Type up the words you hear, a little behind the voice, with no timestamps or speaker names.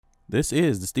This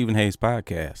is the Stephen Hayes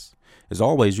Podcast. As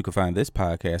always, you can find this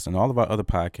podcast and all of our other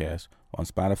podcasts on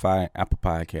Spotify, Apple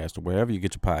Podcasts, or wherever you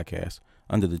get your podcasts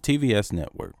under the TVS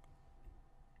network.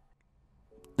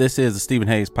 This is the Stephen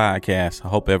Hayes Podcast. I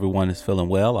hope everyone is feeling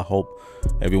well. I hope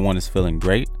everyone is feeling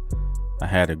great. I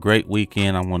had a great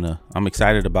weekend. I'm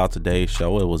excited about today's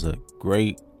show. It was a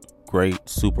great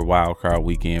super wild card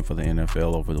weekend for the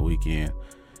NFL over the weekend.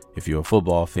 If you're a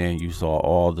football fan, you saw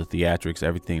all the theatrics,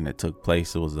 everything that took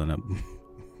place. It was an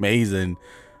amazing,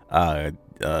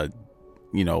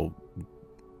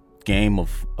 game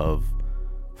of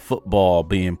football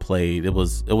being played. It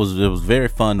was very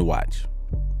fun to watch.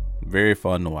 Very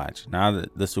fun to watch. Now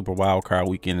that the super wild card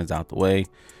weekend is out the way,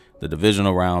 the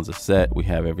divisional rounds are set. We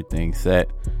have everything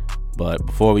set. But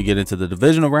before we get into the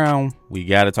divisional round, we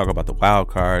got to talk about the wild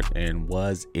card. And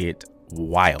was it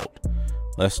wild?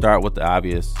 Let's start with the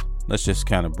obvious. Let's just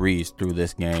kind of breeze through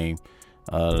this game.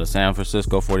 The San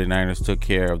Francisco 49ers took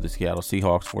care of the Seattle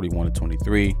Seahawks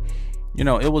 41-23.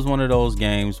 It was one of those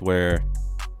games where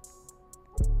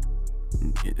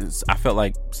I felt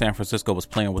like San Francisco was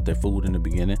playing with their food in the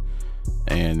beginning,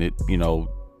 and it,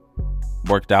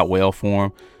 worked out well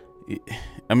for them.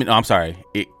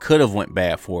 It could have went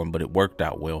bad for them, but it worked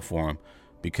out well for them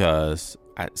because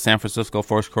San Francisco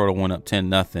first quarter went up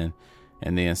 10-0,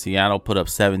 and then Seattle put up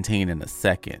 17 in the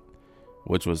second,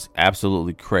 which was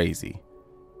absolutely crazy.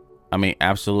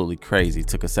 Absolutely crazy.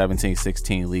 Took a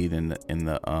 17-16 lead into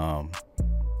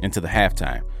the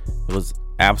halftime. It was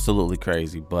absolutely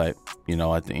crazy, but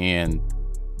at the end,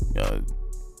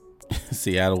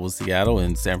 Seattle was Seattle,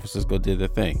 and San Francisco did their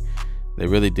thing. They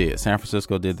really did. San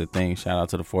Francisco did their thing. Shout out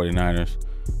to the 49ers.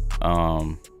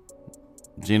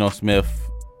 Geno Smith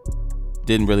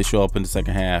didn't really show up in the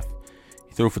second half.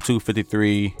 He threw for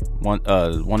 253,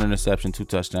 one interception, 2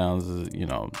 touchdowns. It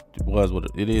was what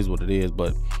it is.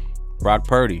 But Brock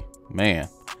Purdy, man,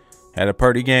 had a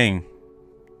Purdy game.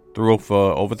 Threw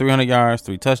for over 300 yards,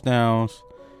 3 touchdowns.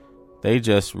 They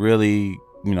just really,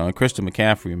 and Christian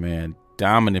McCaffrey, man,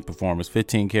 dominant performance.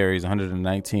 15 carries,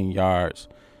 119 yards.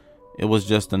 It was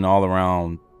just an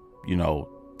all-around,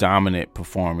 dominant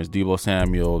performance. Deebo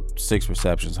Samuel, 6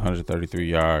 receptions, 133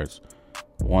 yards,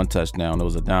 1 touchdown. It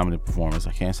was a dominant performance.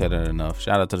 I can't say that enough.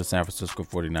 Shout out to the San Francisco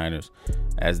 49ers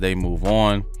as they move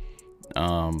on.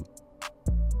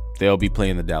 They'll be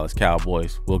playing the Dallas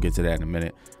Cowboys. We'll get to that in a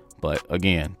minute. But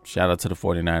again, shout out to the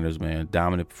 49ers, man.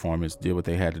 Dominant performance, did what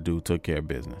they had to do, took care of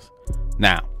business.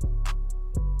 Now,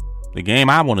 the game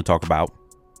I want to talk about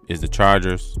is the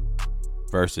Chargers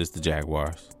versus the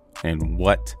Jaguars. And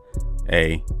what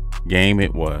a game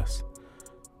it was.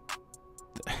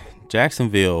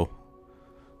 Jacksonville,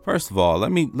 first of all,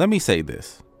 let me say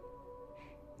this.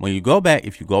 When you go back,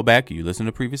 you listen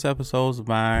to previous episodes of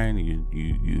mine,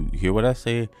 you hear what I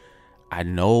say, I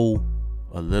know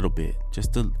a little bit,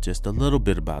 just a little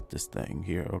bit about this thing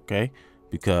here, okay?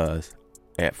 Because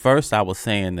at first I was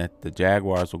saying that the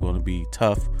Jaguars were going to be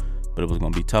tough, but it was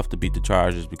going to be tough to beat the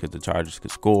Chargers because the Chargers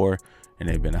could score and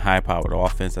they've been a high-powered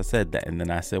offense. I said that, and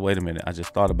then I said, wait a minute, I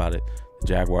just thought about it. The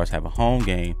Jaguars have a home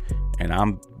game, and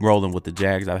I'm rolling with the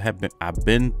Jags. I've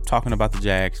been talking about the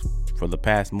Jags for the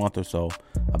past month or so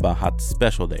about how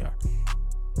special they are.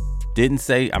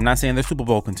 I'm not saying they're Super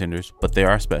Bowl contenders, but they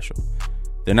are special.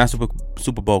 They're not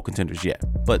Super Bowl contenders yet,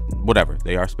 but whatever.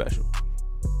 They are special.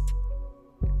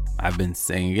 I've been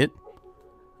saying it.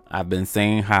 I've been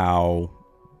saying how,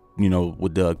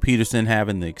 with Doug Peterson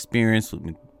having the experience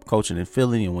with coaching in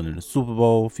Philly and winning the Super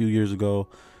Bowl a few years ago,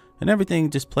 and everything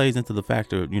just plays into the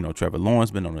factor. Trevor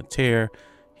Lawrence been on a tear,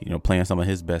 playing some of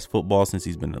his best football since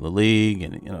he's been in the league,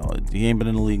 and he ain't been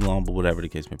in the league long, but whatever the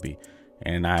case may be.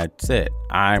 And I said,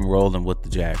 I'm rolling with the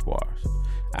Jaguars.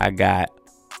 I got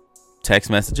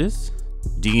text messages,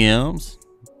 DMs.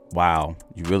 Wow,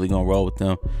 you really gonna roll with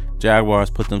them? Jaguars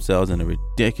put themselves in a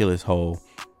ridiculous hole,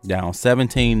 down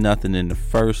 17-0 in the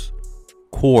first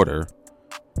quarter,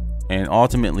 and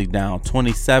ultimately down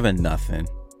 27-0.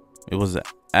 It was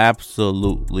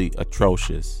absolutely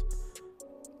atrocious.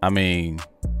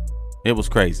 It was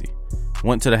crazy.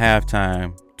 Went to the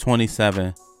halftime,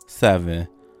 27-7.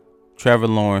 Trevor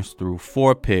Lawrence threw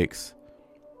 4 picks.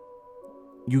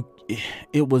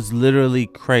 It was literally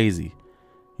crazy.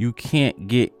 You can't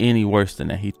get any worse than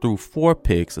that. He threw 4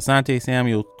 picks. Asante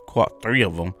Samuel caught 3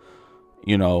 of them.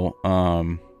 It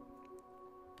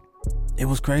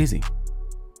was crazy.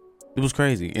 It was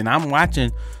crazy. And I'm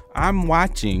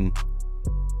watching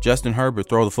Justin Herbert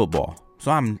throw the football.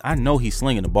 So I know he's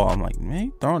slinging the ball. I'm like, man,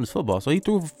 he's throwing this football. So he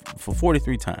threw for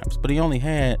 43 times, but he only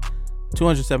had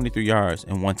 273 yards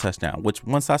and 1 touchdown, which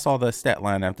once I saw the stat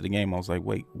line after the game, I was like,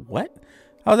 wait, what?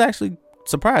 I was actually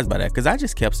surprised by that because I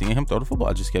just kept seeing him throw the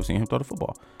football.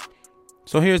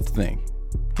 So here's the thing.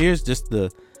 Here's just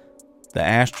the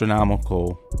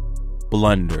astronomical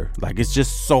blunder. Like, it's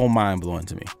just so mind blowing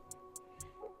to me.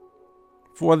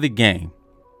 For the game,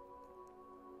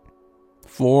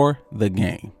 the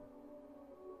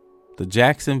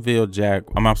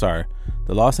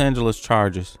Los Angeles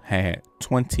Chargers had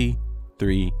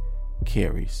 23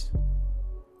 carries.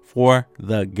 For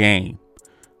the game,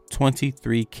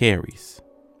 23 carries,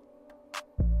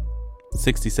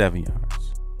 67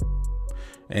 yards.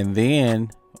 And then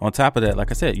on top of that,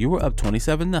 like I said, you were up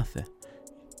 27-0.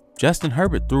 Justin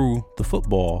Herbert threw the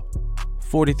football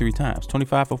 43 times,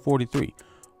 25 for 43.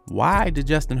 Why did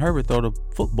Justin Herbert throw the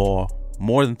football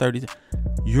more than 30?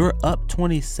 You're up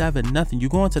 27-0. You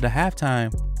go into the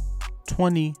halftime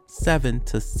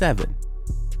 27-7.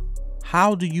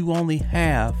 How do you only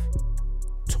have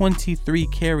 23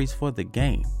 carries for the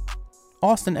game?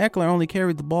 Austin Eckler only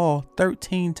carried the ball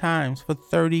 13 times for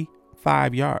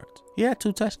 35 yards. He had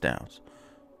 2 touchdowns.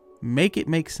 Make it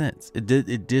make sense. It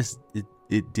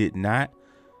did not.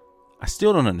 I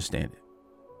still don't understand it.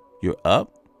 You're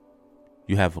up.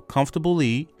 You have a comfortable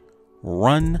lead.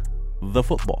 Run the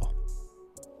football.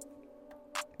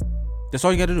 That's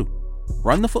all you got to do.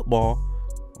 Run the football.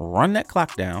 Run that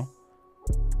clock down.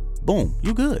 Boom.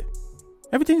 You good.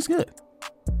 Everything's good.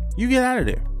 You get out of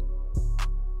there.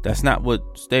 That's not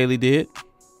what Staley did.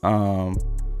 Brandon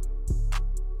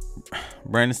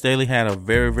Staley had a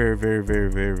very, very, very, very,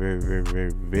 very, very, very,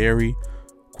 very, very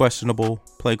questionable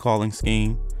play calling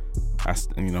scheme.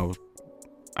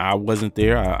 I wasn't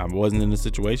there. I wasn't in the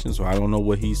situation, so I don't know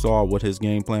what he saw, what his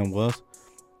game plan was.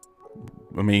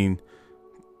 I mean,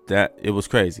 that it was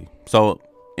crazy. So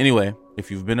anyway,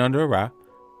 if you've been under a rock,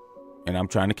 and I'm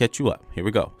trying to catch you up, here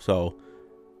we go. So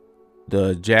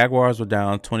the Jaguars were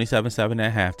down 27-7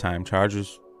 at halftime.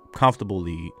 Chargers comfortable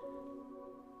lead.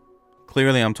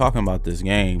 Clearly, I'm talking about this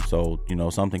game, so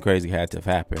something crazy had to have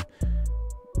happened.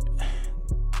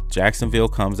 Jacksonville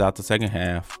comes out the second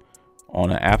half on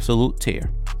an absolute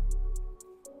tear.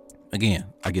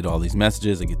 Again, I get all these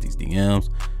messages, I get these DMs.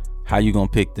 How you gonna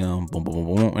pick them? Boom, boom,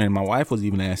 boom, boom. And my wife was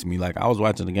even asking me, like, I was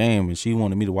watching the game and she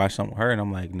wanted me to watch something with her, and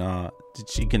I'm like, nah,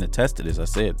 she can attest to this. I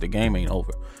said the game ain't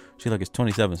over. She's like, it's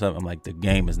 27-7. I'm like, the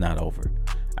game is not over.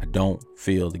 I don't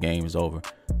feel the game is over.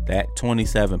 That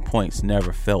 27 points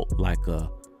never felt like a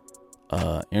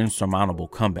insurmountable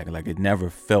comeback. Like, it never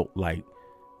felt like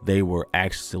they were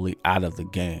actually out of the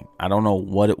game. I don't know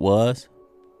what it was.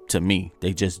 To me,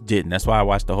 they just didn't. That's why I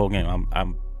watched the whole game.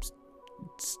 I'm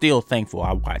still thankful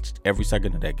I watched every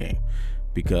second of that game,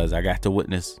 because I got to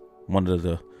witness one of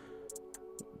the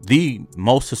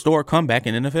most historic comeback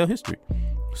in NFL history.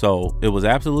 So it was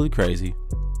absolutely crazy.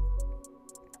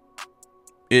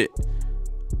 Here's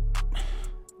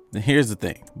the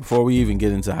thing. Before we even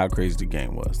get into how crazy the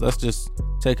game was, let's just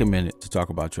take a minute to talk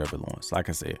about Trevor Lawrence. Like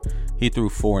I said, he threw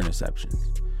 4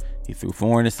 interceptions.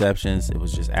 It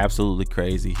was just absolutely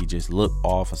crazy. He just looked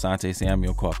off. Asante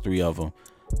Samuel caught 3 of them.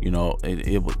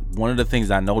 It was one of the things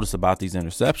I noticed about these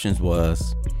interceptions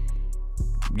was,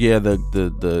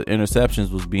 the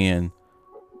interceptions was being,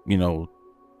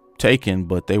 taken,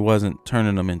 but they wasn't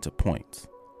turning them into points.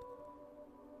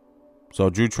 So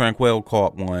Drew Tranquill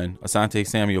caught 1. Asante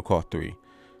Samuel caught 3.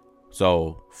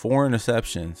 So 4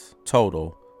 interceptions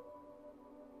total.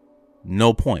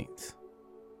 No points.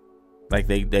 Like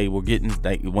they were getting,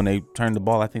 like, when they turned the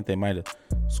ball, I think they might have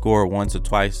scored once or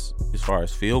twice as far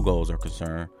as field goals are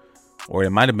concerned, or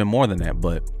it might have been more than that,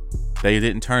 but they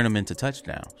didn't turn them into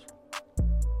touchdowns.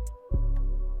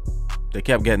 They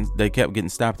kept getting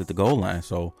stopped at the goal line,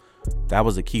 so that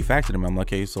was a key factor to me. I'm like,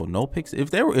 okay, so no picks.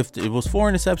 If it was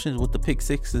 4 interceptions with the pick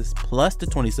 6s plus the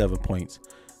 27 points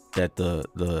that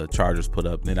the Chargers put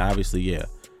up, then obviously,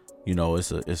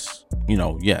 it's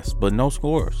yes, but no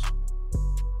scores.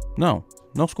 No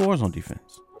scores on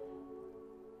defense.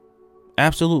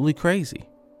 Absolutely crazy.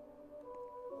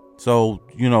 So,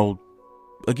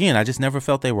 again, I just never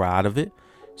felt they were out of it.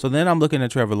 So then I'm looking at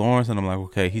Trevor Lawrence and I'm like,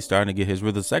 okay, he's starting to get his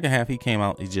rhythm. The second half he came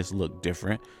out, he just looked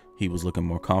different. He was looking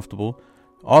more comfortable.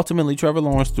 Ultimately, Trevor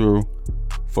Lawrence threw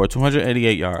for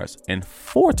 288 yards and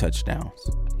 4 touchdowns.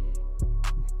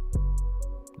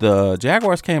 The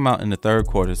Jaguars came out in the third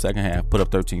quarter, second half, put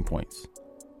up 13 points.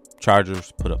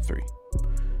 Chargers put up 3.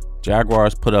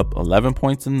 Jaguars put up 11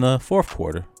 points in the fourth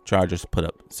quarter. Chargers put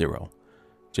up 0.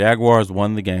 Jaguars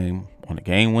won the game on a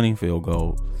game-winning field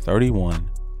goal,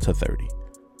 31-30.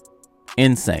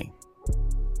 Insane.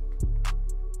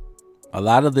 A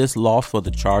lot of this loss for the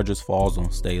Chargers falls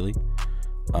on Staley.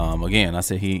 Again, I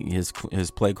said his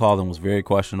play calling was very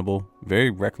questionable, very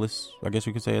reckless, I guess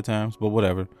you could say at times, but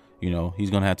whatever. He's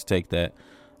going to have to take that.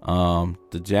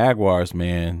 The Jaguars,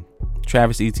 man,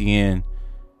 Travis Etienne.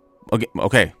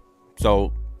 Okay.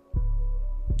 So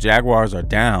Jaguars are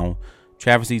down.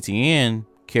 Travis Etienne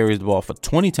carries the ball for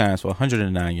 20 times for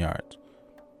 109 yards.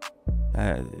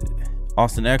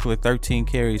 Austin Ekeler, 13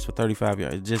 carries for 35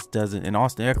 yards. It just doesn't. And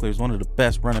Austin Ekeler is one of the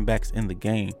best running backs in the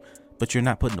game, but you're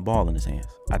not putting the ball in his hands.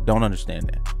 I don't understand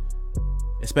that.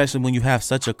 Especially when you have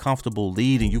such a comfortable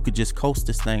lead and you could just coast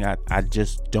this thing. I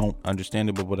just don't understand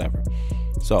it, but whatever.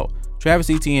 So, Travis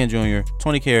Etienne Jr.,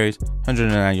 20 carries,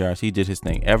 109 yards. He did his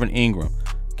thing. Evan Ingram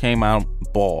came out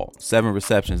ball, 7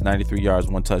 receptions, 93 yards,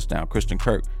 1 touchdown. Christian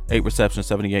Kirk, 8 receptions,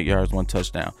 78 yards, 1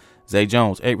 touchdown. Zay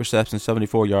Jones, 8 receptions,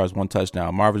 74 yards, 1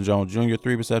 touchdown. Marvin Jones Jr.,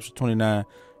 3 receptions, 29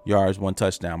 yards, 1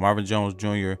 touchdown. Marvin Jones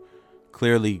Jr.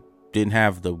 clearly didn't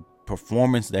have the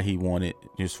performance that he wanted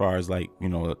as far as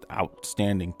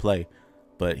outstanding play,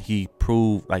 but he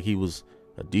proved like he was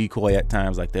a decoy at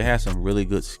times. Like, they had some really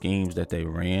good schemes that they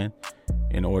ran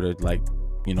in order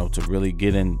to really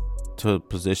get into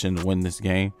position to win this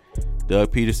game.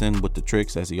 Doug Peterson with the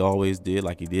tricks, as he always did,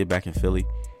 like he did back in Philly.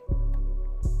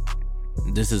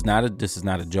 This is not a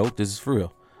joke. This is for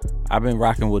real. I've been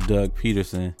rocking with Doug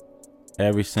Peterson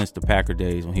ever since the Packer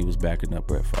days when he was backing up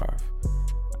Brett Favre.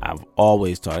 I've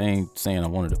always taught. I ain't saying I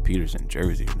wanted a Peterson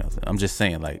jersey or nothing. I'm just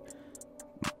saying, like,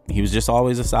 he was just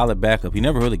always a solid backup. He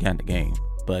never really got in the game,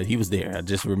 but he was there. I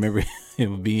just remember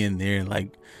him being there and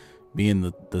like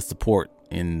being the support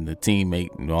and the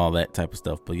teammate and all that type of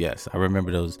stuff. But yes, I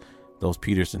remember those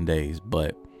Peterson days.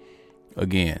 But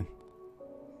again,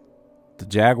 the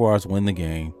Jaguars win the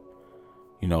game.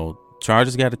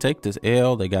 Chargers got to take this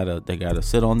L. They gotta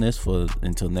sit on this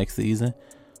until next season.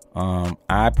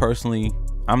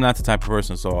 I'm not the type of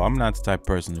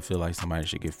person, to feel like somebody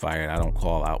should get fired. I don't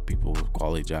call out people with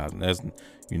quality jobs. And that's,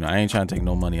 I ain't trying to take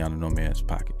no money out of no man's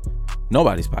pocket.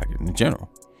 Nobody's pocket in general.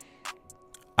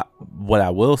 What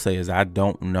I will say is I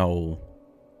don't know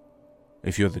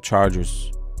if you're the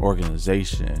Chargers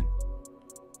organization,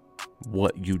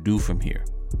 what you do from here.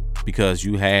 Because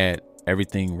you had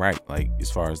everything right, like as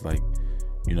far as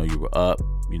you were up,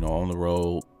 on the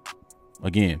road.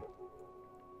 Again,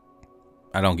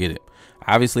 I don't get it.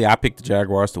 Obviously, I picked the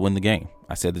Jaguars to win the game.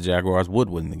 I said the Jaguars would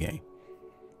win the game.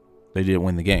 They did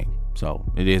win the game. So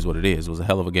it is what it is. It was a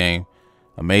hell of a game.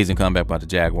 Amazing comeback by the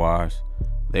Jaguars.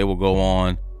 They will go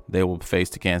on. They will face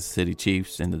the Kansas City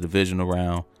Chiefs in the divisional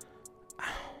round.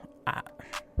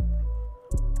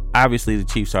 Obviously, the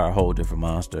Chiefs are a whole different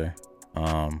monster.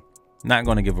 Not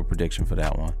going to give a prediction for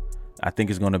that one. I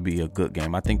think it's going to be a good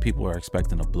game. I think people are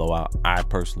expecting a blowout. I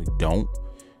personally don't.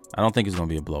 I don't think it's going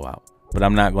to be a blowout. But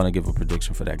I'm not going to give a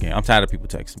prediction for that game. I'm tired of people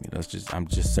texting me. I'm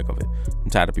just sick of it. I'm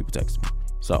tired of people texting me.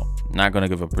 So, not going to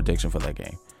give a prediction for that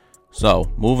game. So,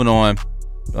 moving on.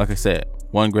 Like I said,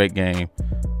 one great game.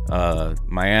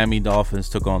 Miami Dolphins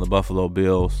took on the Buffalo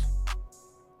Bills.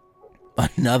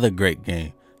 Another great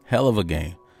game. Hell of a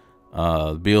game.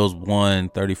 Bills won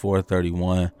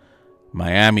 34-31.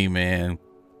 Miami, man,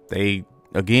 they,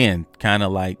 again, kind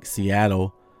of like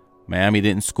Seattle. Miami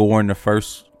didn't score in the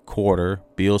first quarter.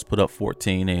 Bills put up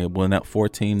 14. They went up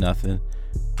 14-0.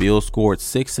 Bills scored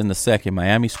 6 in the second.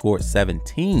 Miami scored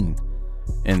 17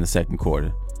 in the second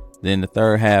quarter. Then the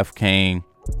third half came.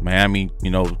 Miami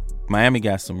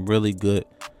got some really good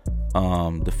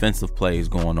defensive plays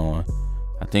going on.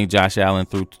 I think Josh Allen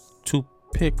threw 2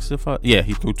 picks. He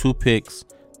threw 2 picks,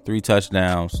 3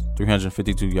 touchdowns,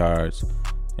 352 yards.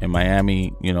 And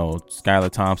Miami, Skylar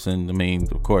Thompson,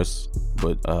 of course,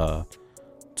 with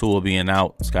Tua being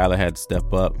out, Skylar had to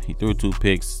step up. He threw 2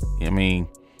 picks.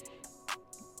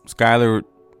 Skylar,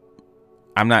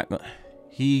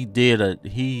 he did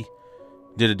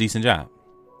a decent job.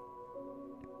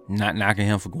 Not knocking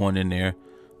him for going in there.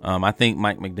 I think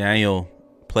Mike McDaniel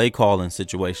play calling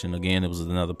situation, again, it was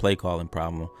another play calling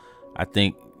problem. I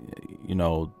think,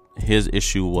 his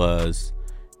issue was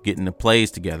getting the plays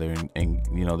together and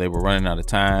they were running out of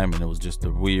time and it was just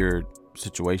a weird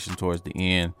situation towards the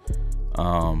end.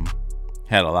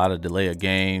 Had a lot of delay of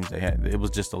games. It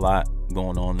was just a lot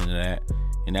going on in that.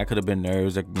 And that could have been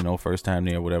nerves, first time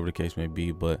there, whatever the case may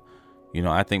be. But,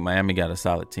 I think Miami got a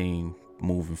solid team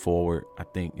moving forward. I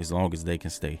think as long as they can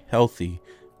stay healthy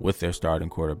with their starting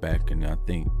quarterback, and I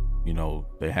think,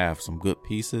 they have some good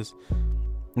pieces,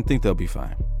 I think they'll be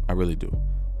fine. I really do.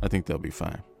 I think they'll be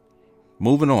fine.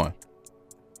 Moving on.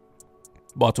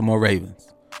 Baltimore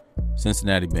Ravens,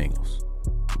 Cincinnati Bengals.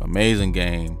 Amazing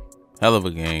game. Hell of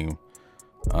a game.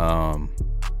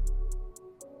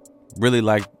 Really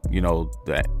like,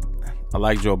 that. I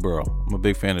like Joe Burrow. I'm a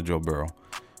big fan of Joe Burrow.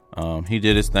 He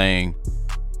did his thing.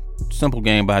 simple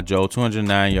game by Joe.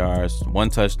 209 yards, 1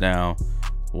 touchdown.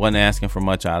 Wasn't asking for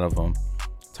much out of him.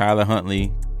 Tyler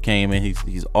Huntley came in.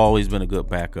 He's always been a good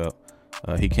backup.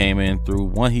 He came in through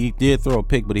one. He did throw a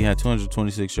pick, but he had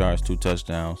 226 yards, 2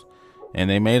 touchdowns, and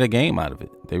they made a game out of it.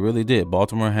 They really did.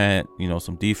 Baltimore had,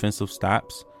 some defensive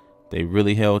stops. They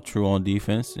really held true on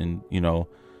defense, and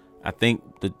I think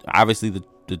obviously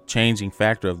the changing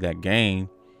factor of that game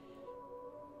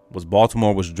was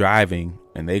Baltimore was driving,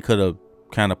 and they could have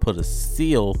kind of put a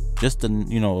seal, just to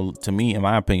me, in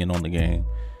my opinion, on the game,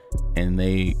 and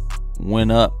they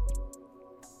went up.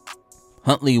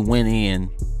 Huntley went in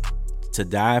to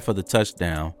dive for the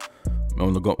touchdown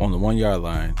on the 1 yard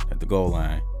line at the goal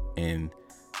line, and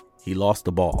he lost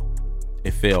the ball.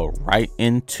 It fell right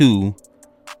into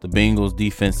the Bengals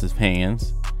defensive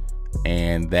hands,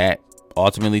 and that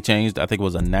ultimately changed. I think it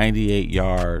was a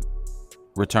 98-yard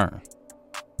return.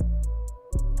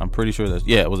 I'm pretty sure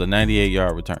it was a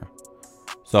 98-yard return.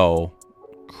 So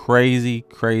crazy.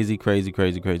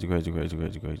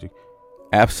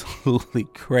 Absolutely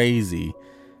crazy,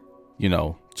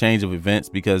 change of events,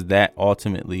 because that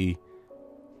ultimately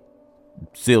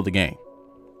sealed the game.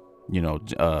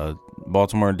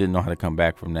 Baltimore didn't know how to come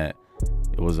back from that.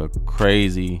 It was a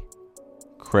crazy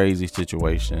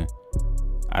situation.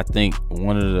 I think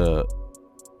one of the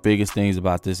biggest things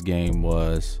about this game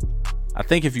was, I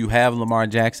think if you have Lamar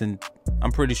Jackson,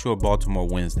 I'm pretty sure Baltimore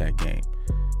wins that game.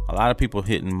 A lot of people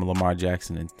hitting Lamar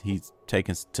Jackson, and he's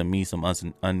taking, to me, some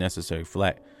unnecessary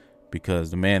flack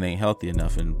because the man ain't healthy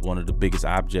enough. And one of the biggest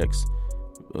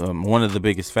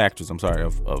factors,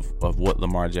 of what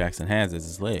Lamar Jackson has is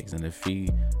his legs. And if he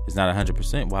is not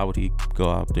 100%, why would he go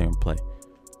out there and play?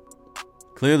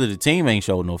 Clearly, the team ain't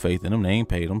showed no faith in him. They ain't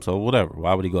paid him, so whatever.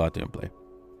 Why would he go out there and play?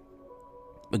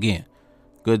 Again,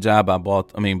 good job by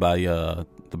the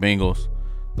Bengals.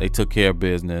 They took care of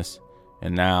business.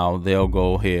 And now they'll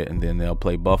go ahead and then they'll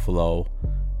play Buffalo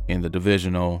in the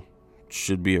divisional.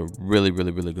 Should be a really, really,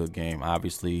 really good game.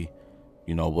 Obviously,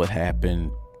 what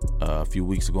happened a few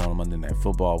weeks ago on Monday Night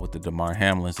Football with the Damar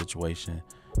Hamlin situation.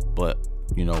 But,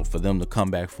 for them to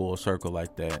come back full circle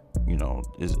like that,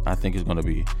 I think it's going to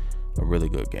be a really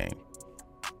good game.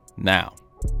 Now,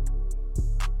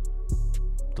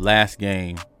 the last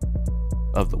game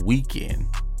of the weekend,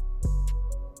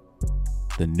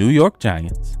 the New York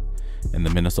Giants and the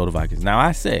Minnesota Vikings. Now,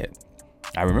 I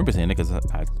remember saying it because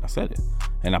I said it,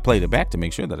 and I played it back to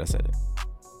make sure that I said it.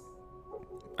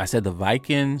 I said the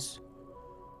Vikings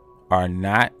are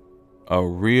not a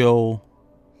real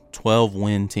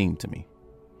 12-win team to me.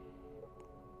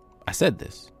 I said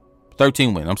this.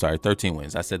 13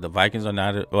 wins. I said the Vikings are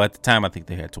not, at the time I think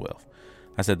they had 12.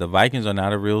 I said the Vikings are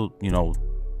not a real,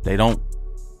 they don't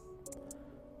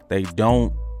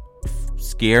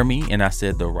scare me, and I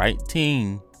said the right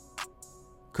team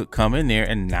could come in there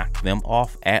and knock them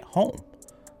off at home.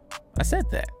 I said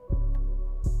that.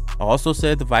 I also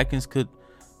said the Vikings could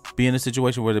be in a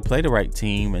situation where they play the right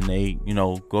team and they,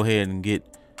 go ahead and get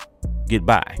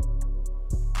by.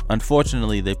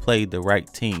 Unfortunately, they played the right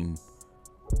team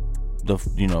the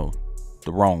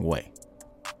wrong way.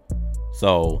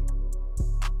 So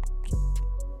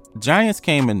Giants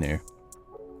came in there.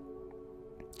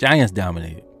 Giants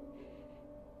dominated.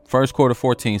 First quarter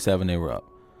 14-7, they were up.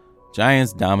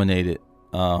 Giants dominated.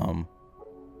 It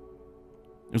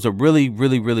was a really,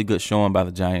 really, really good showing by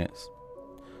the Giants.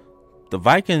 The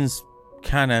Vikings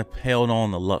kind of held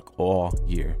on to luck all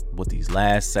year with these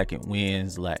last second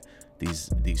wins, like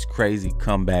these crazy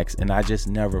comebacks, and I just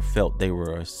never felt they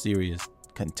were a serious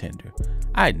contender.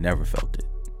 I never felt it.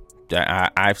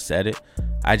 I've said it.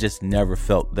 I just never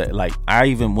felt that. Like,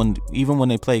 even when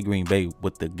they played Green Bay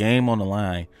with the game on the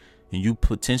line, and you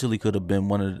potentially could have been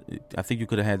I think you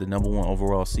could have had the number 1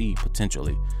 overall seed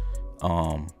potentially.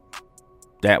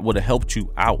 That would have helped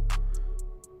you out.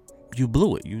 You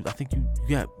blew it. I think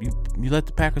you let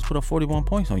the Packers put up 41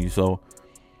 points on you. So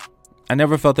I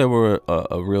never felt they were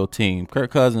a real team.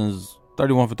 Kirk Cousins,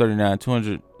 31 for 39,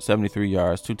 273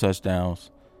 yards, 2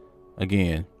 touchdowns.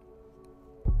 Again,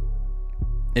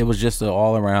 it was just an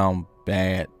all-around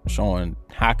bad showing.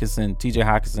 TJ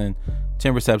Hockenson,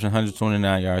 10 receptions,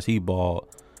 129 yards. He balled.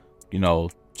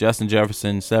 Justin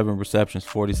Jefferson, 7 receptions,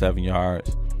 47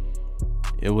 yards.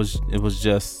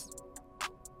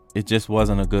 It just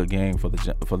wasn't a good game for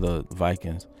the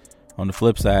Vikings. On the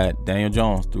flip side, Daniel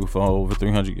Jones threw for over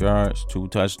 300 yards, 2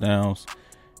 touchdowns.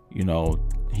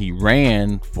 He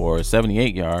ran for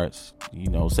 78 yards.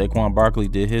 Saquon Barkley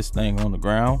did his thing on the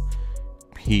ground.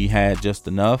 He had just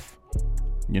enough.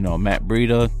 Matt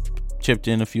Breida chipped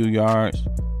in a few yards.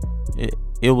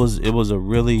 It was a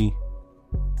really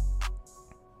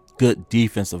good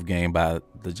defensive game by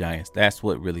the Giants. That's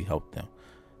what really helped them.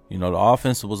 You know, the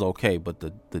offense was okay, but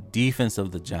the defense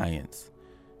of the Giants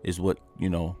is what, you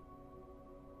know,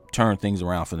 turned things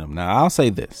around for them. Now, I'll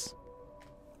say this.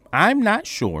 I'm not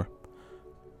sure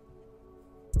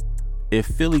if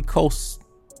Philly gets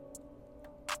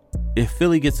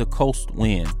a coast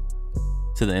win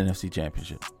to the NFC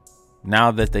Championship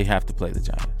now that they have to play the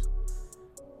Giants.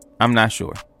 I'm not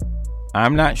sure.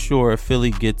 I'm not sure if Philly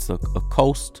gets a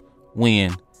coast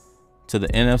win to the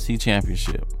NFC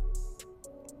Championship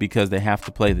because they have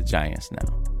to play the Giants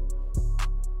now.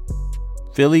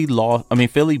 Philly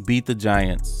beat the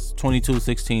Giants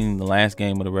 22-16 in the last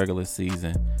game of the regular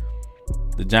season.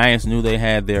 The Giants knew they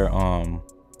had their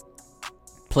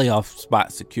playoff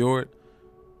spot secured,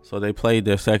 so they played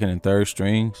their second and third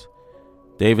strings.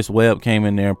 Davis Webb came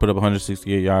in there and put up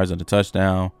 168 yards and a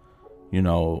touchdown. You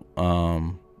know,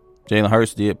 Jalen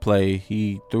Hurts did play.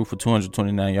 He threw for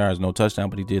 229 yards, no touchdown,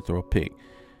 but he did throw a pick.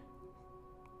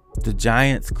 The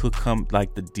Giants could come,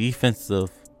 like the defensive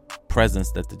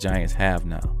presence that the Giants have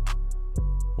now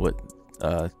with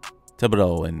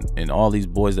Thibodeau and all these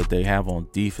boys that they have on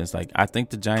defense. Like, I think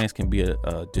the Giants can be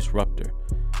a disruptor.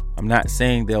 I'm not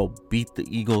saying they'll beat the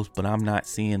Eagles, but I'm not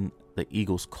seeing the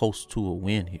Eagles coast to a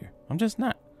win here. I'm just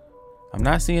not. I'm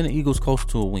not seeing the Eagles coast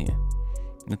to a win.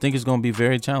 I think it's going to be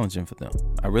very challenging for them.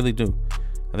 I really do.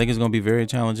 I think it's going to be very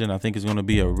challenging. I think it's going to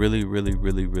be a really, really,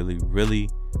 really, really, really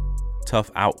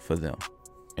tough out for them.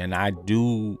 And I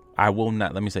will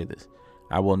not, let me say this.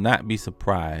 I will not be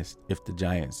surprised if the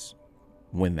Giants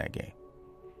win that game.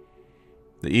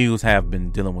 The Eagles have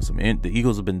been dealing with some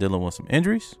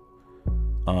injuries.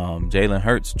 Jalen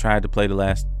Hurts tried to play the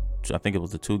last, I think it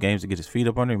was the 2 games to get his feet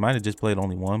up under him. He might have just played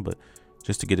only one, but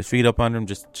just to get his feet up under him,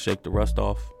 just to shake the rust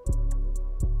off.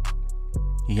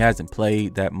 He hasn't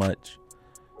played that much.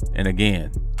 And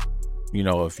again, you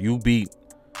know, if you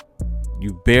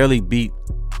barely beat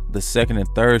the second and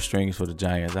third strings for the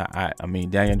Giants, I mean,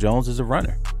 Daniel Jones is a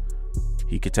runner.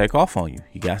 He could take off on you.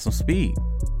 He got some speed.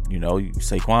 You know,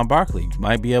 Saquon Barkley, you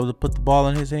might be able to put the ball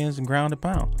in his hands and ground and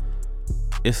pound.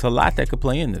 It's a lot that could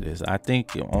play into this. I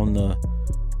think on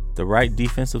the right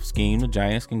defensive scheme, the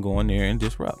Giants can go in there and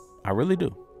disrupt. I really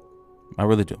do. I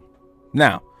really do.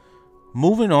 Now,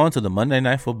 moving on to the Monday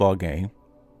Night Football game,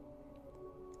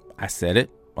 I said it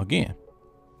again.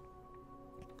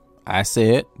 I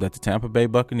said that the Tampa Bay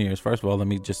Buccaneers, first of all, let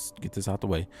me just get this out the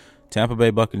way. Tampa Bay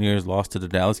Buccaneers lost to the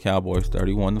Dallas Cowboys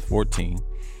 31-14.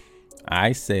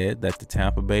 I said that the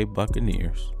Tampa Bay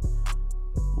Buccaneers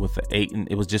with the 8, and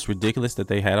it was just ridiculous that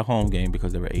they had a home game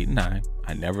because they were 8-9.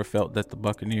 I never felt that the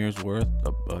Buccaneers were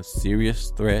a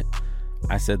serious threat.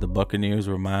 I said the Buccaneers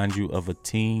remind you of a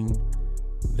team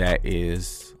that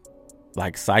is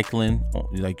like cycling,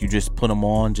 like you just put them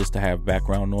on just to have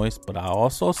background noise. But I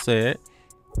also said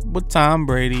with Tom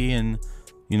Brady and,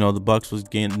 you know, the Bucs was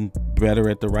getting better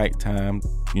at the right time,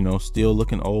 you know, still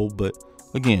looking old, but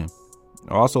again,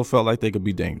 I also felt like they could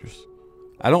be dangerous.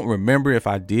 I don't remember if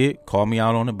I did, call me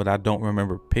out on it, but I don't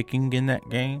remember picking in that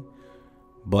game.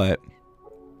 But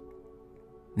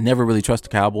never really trust the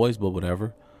Cowboys, but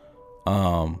whatever.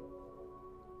 The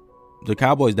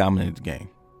Cowboys dominated the game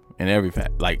in every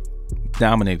fact, like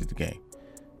dominated the game.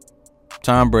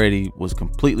 Tom Brady was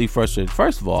completely frustrated.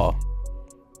 First of all,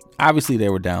 obviously they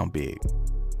were down big.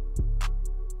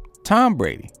 Tom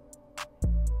Brady.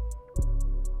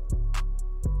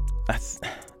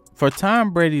 For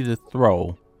Tom Brady to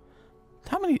throw,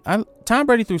 Tom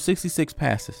Brady threw 66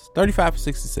 passes, 35 for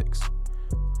 66.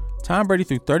 Tom Brady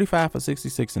threw 35 for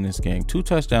 66 in this game, 2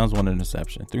 touchdowns, 1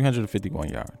 interception, 351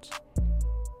 yards.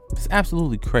 It's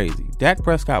absolutely crazy. Dak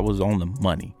Prescott was on the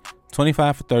money,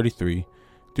 25 for 33,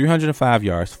 305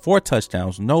 yards, 4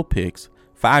 touchdowns, no picks,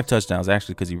 5 touchdowns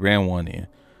actually because he ran one in.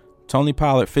 Tony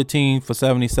Pollard 15 for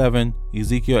 77,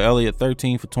 Ezekiel Elliott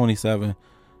 13 for 27.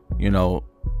 You know,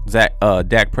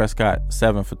 Dak Prescott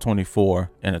 7 for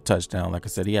 24 and a touchdown. Like I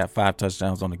said, he had 5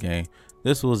 touchdowns on the game.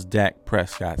 This was Dak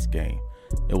Prescott's game.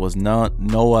 It was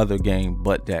no other game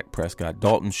but Dak Prescott.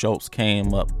 Dalton Schultz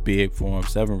came up big for him.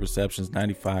 7 receptions,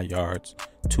 95 yards,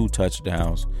 2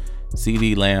 touchdowns.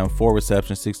 CeeDee Lamb 4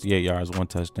 receptions, 68 yards, 1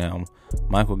 touchdown.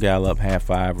 Michael Gallup had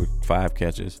 5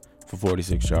 catches for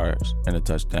 46 yards and a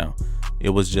touchdown. It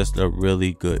was just a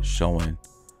really good showing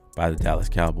by the Dallas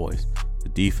Cowboys. The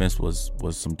defense was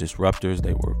some disruptors.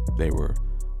 They were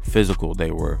physical. They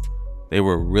were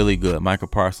really good. Micah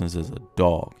Parsons is a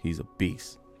dog. He's a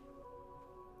beast.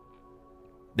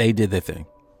 They did their thing.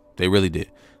 They really did.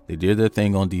 They did their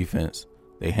thing on defense.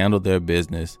 They handled their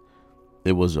business.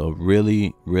 It was a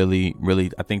really, really, really.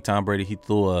 I think Tom Brady, he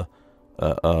threw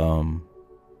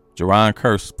Jerron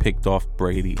Kearse picked off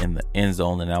Brady in the end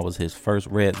zone, and that was his first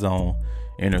red zone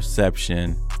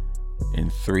interception in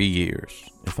 3 years,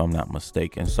 if I'm not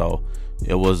mistaken. So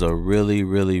it was a really,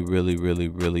 really, really, really,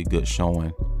 really good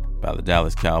showing by the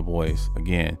Dallas Cowboys.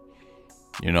 Again,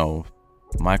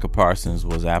 Micah Parsons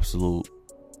was absolute.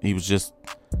 He was just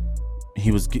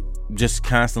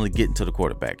constantly getting to the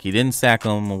quarterback. He didn't sack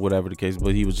him or whatever the case,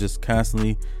 but he was just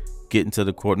constantly getting to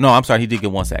the quarter. No, I'm sorry, he did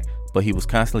get one sack, but he was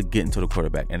constantly getting to the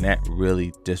quarterback, and that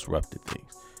really disrupted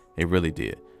things. It really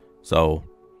did. So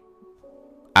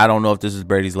I don't know if this is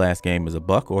Brady's last game as a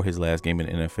Buck or his last game in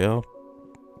the NFL.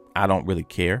 I don't really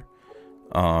care.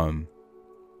 I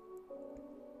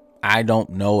don't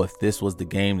know if this was the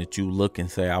game that you look and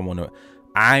say,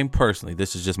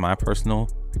 this is just my personal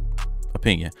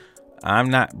opinion. I'm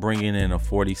not bringing in a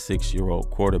 46-year-old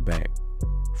quarterback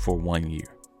for 1 year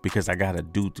because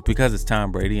because it's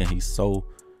Tom Brady and he's so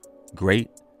great,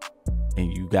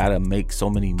 and you got to make so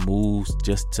many moves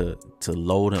just to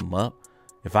load him up.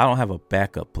 If I don't have a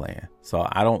backup plan, so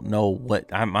I don't know what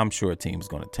I'm sure a team is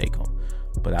going to take him,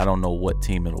 but I don't know what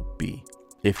team it'll be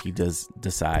if he does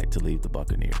decide to leave the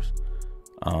Buccaneers.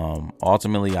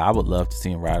 Ultimately, I would love to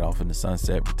see him ride off in the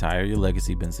sunset, retire. Your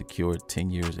legacy been secured 10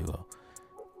 years ago,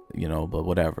 but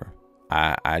whatever.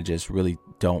 I just really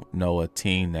don't know a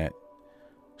team that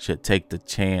should take the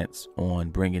chance on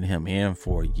bringing him in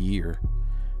for a year.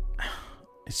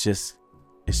 It's just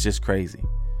crazy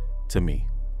to me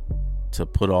to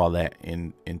put all that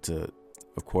into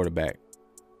a quarterback.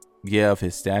 Yeah, if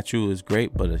his stature is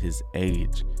great, but at his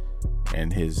age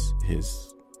and his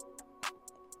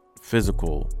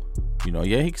physical, he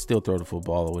can still throw the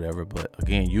football or whatever, but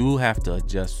again, you have to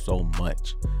adjust so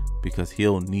much because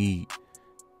he'll need,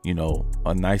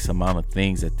 a nice amount of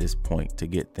things at this point to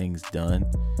get things done,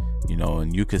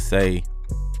 and you could say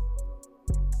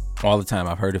all the time,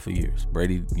 I've heard it for years,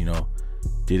 Brady,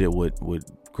 did it with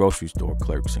grocery store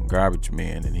clerks and garbage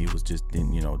men, and he was just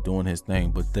doing his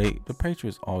thing. But the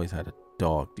Patriots always had a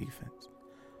dog defense.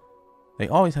 They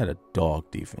always had a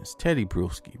dog defense. Teddy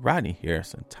Bruschi, Rodney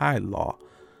Harrison, Ty Law,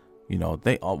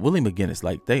 Willie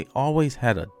McGinnis, they always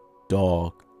had a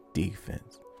dog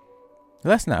defense.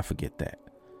 Let's not forget that.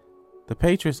 The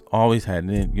Patriots always had,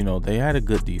 they had a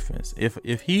good defense.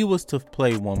 If he was to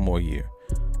play one more year,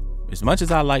 as much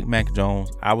as I like Mac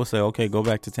Jones, I would say, okay, go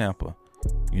back to Tampa.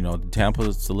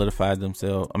 Tampa solidified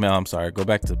themselves. Go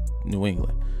back to New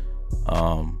England.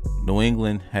 New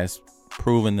England has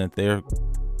proven that they're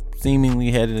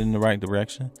seemingly headed in the right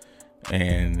direction,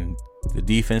 and the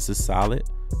defense is solid.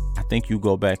 I think you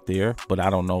go back there, but I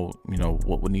don't know,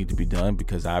 what would need to be done,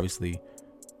 because obviously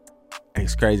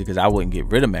it's crazy because I wouldn't get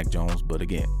rid of Mac Jones, but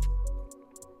again,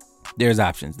 there's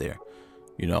options there,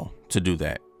 to do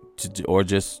that, or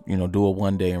just, do a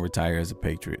 1 day and retire as a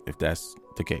Patriot if that's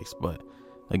the case. But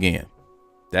again,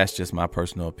 that's just my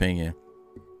personal opinion.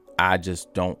 I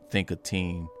just don't think a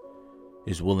team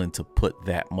is willing to put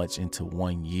that much into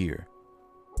 1 year,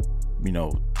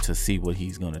 to see what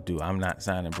he's going to do. I'm not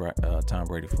signing Tom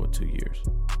Brady for 2 years.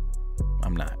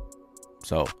 I'm not.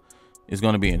 So it's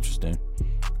going to be interesting.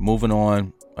 Moving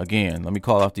on, again, let me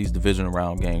call off these divisional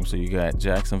round games. So you got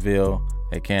Jacksonville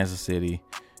at Kansas City.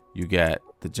 You got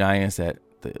the Giants at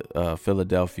the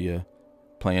Philadelphia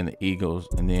playing the Eagles,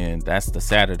 and then that's the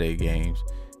Saturday games.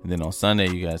 And then on Sunday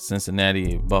you got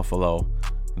Cincinnati, Buffalo,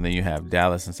 and then you have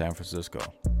Dallas and San Francisco.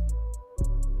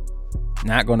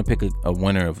 Not going to pick a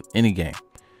winner of any game.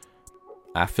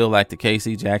 I feel like the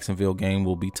KC Jacksonville game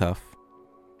will be tough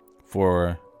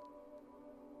for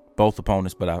both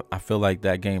opponents, but I feel like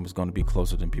that game is going to be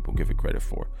closer than people give it credit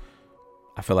for.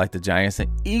 I feel like the Giants and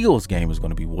Eagles game is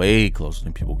going to be way closer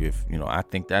than people give. I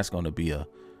think that's going to be a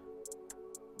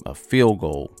field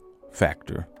goal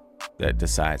factor that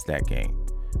decides that game,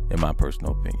 in my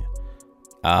personal opinion.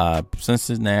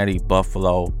 Cincinnati,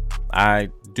 Buffalo. I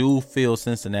do feel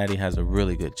Cincinnati has a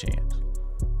really good chance.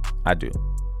 I do.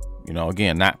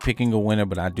 Again, not picking a winner,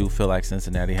 but I do feel like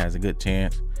Cincinnati has a good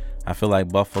chance. I feel like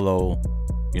Buffalo,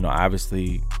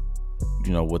 obviously,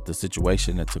 with the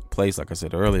situation that took place, like I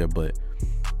said earlier, but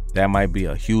that might be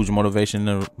a huge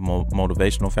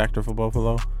motivational factor for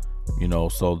Buffalo.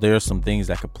 So there's some things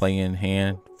that could play in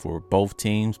hand for both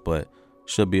teams, but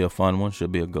should be a fun one,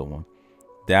 should be a good one.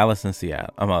 Dallas and San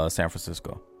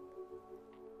Francisco.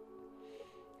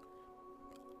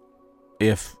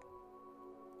 If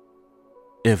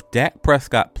Dak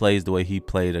Prescott plays the way he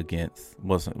played against,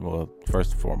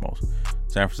 first and foremost,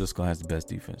 San Francisco has the best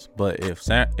defense. But if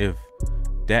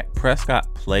Dak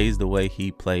Prescott plays the way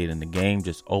he played and the game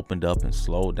just opened up and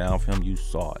slowed down for him, you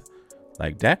saw it.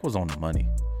 Like, Dak was on the money.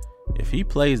 If he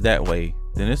plays that way,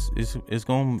 then it's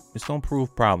gonna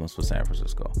prove problems for San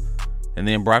Francisco. And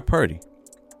then Brock Purdy.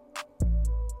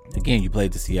 Again, you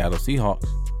played the Seattle Seahawks.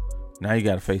 Now you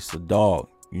got to face the dog,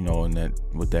 in that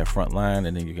with that front line,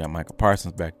 and then you got Michael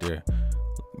Parsons back there.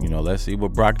 Let's see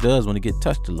what Brock does when he get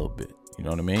touched a little bit. You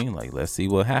know what I mean? Like, let's see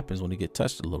what happens when he get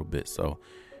touched a little bit. So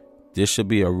this should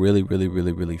be a really, really,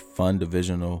 really, really fun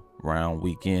divisional round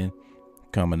weekend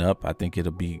coming up. I think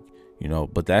it'll be,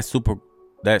 but that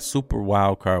super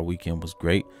wild card weekend was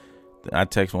great. I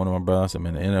text one of my brothers, the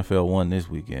NFL won this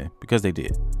weekend, because they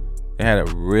did. They had a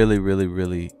really, really,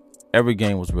 really, every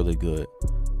game was really good.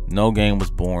 No game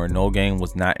was boring. No game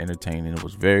was not entertaining. It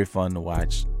was very fun to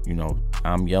watch.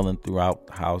 I'm yelling throughout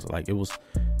the house. Like, it was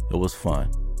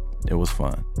fun. It was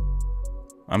fun.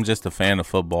 I'm just a fan of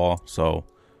football. So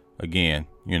again,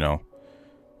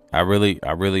 I really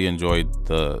enjoyed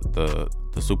the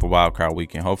super wild card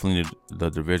weekend. Hopefully the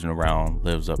divisional round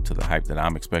lives up to the hype that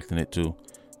I'm expecting it to.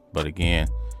 But again,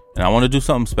 and I want to do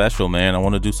something special, man. I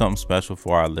want to do something special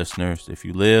for our listeners. If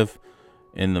you live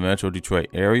in the Metro Detroit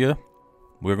area,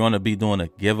 we're going to be doing a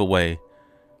giveaway.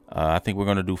 I think we're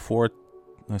going to do 4.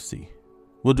 Let's see.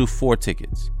 We'll do 4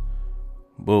 tickets.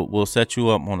 We'll set you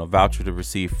up on a voucher to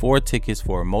receive 4 tickets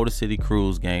for a Motor City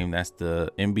Cruise game. That's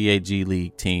the NBA G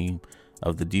League team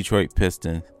of the Detroit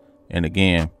Pistons. And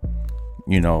again,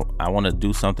 I want to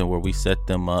do something where we set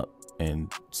them up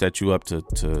and set you up to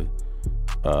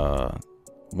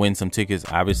win some tickets.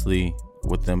 Obviously,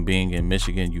 with them being in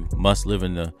Michigan, you must live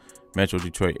in the Metro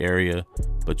Detroit area,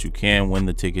 but you can win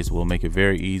the tickets. We'll make it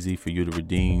very easy for you to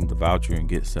redeem the voucher and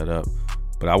get set up.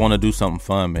 But I want to do something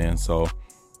fun, man. So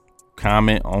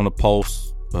comment on the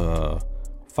post,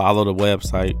 follow the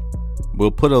website.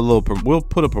 We'll put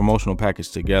a promotional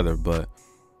package together. But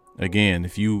again,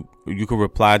 if you can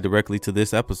reply directly to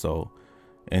this episode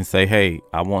and say, hey,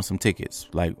 I want some tickets.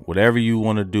 Like, whatever you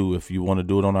want to do. If you want to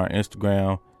do it on our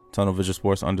Instagram, Tunnel Vision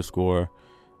Sports _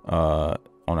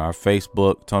 on our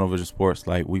Facebook, Tunnel Vision Sports,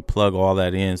 like, we plug all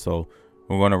that in. So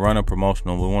we're going to run a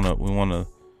promotional. We want to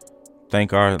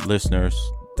thank our listeners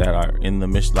that are in the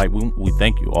Michigan. Like, we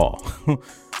thank you all.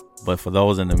 But for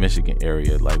those in the Michigan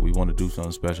area, like, we want to do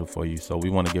something special for you. So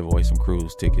we want to give away some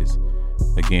cruise tickets.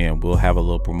 Again, we'll have a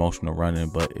little promotional running.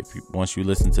 But once you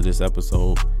listen to this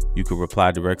episode, you can reply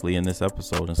directly in this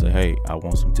episode and say, hey, I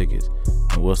want some tickets.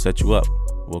 And we'll set you up.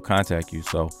 We'll contact you.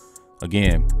 So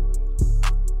again,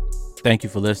 thank you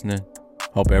for listening.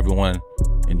 Hope everyone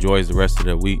enjoys the rest of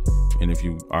their week. And if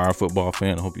you are a football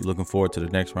fan, I hope you're looking forward to the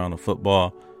next round of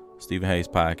football. Stephen Hayes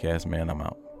Podcast, man, I'm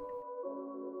out.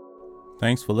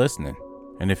 Thanks for listening.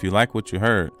 And if you like what you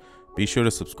heard, be sure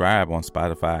to subscribe on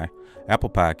Spotify,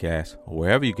 Apple Podcasts, or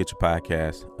wherever you get your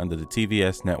podcasts under the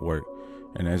TVS network.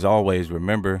 And as always,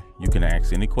 remember, you can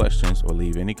ask any questions or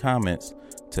leave any comments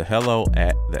to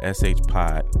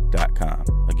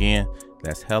hello@theshpod.com. Again,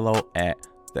 that's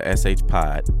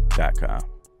hello@theshpod.com.